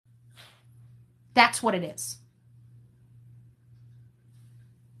That's what it is.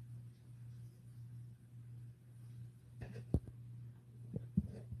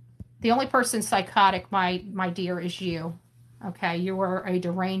 The only person psychotic, my dear, is you. Okay, you are a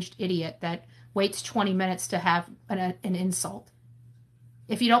deranged idiot that waits 20 minutes to have an insult.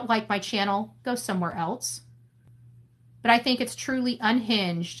 If you don't like my channel, go somewhere else. But I think it's truly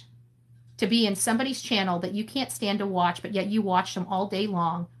unhinged to be in somebody's channel that you can't stand to watch, but yet you watch them all day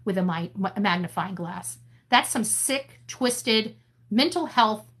long with a magnifying glass. That's some sick, twisted mental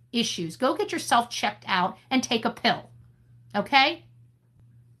health issues. Go get yourself checked out and take a pill. Okay?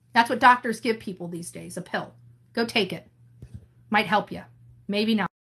 That's what doctors give people these days, a pill. Go take it. Might help you. Maybe not.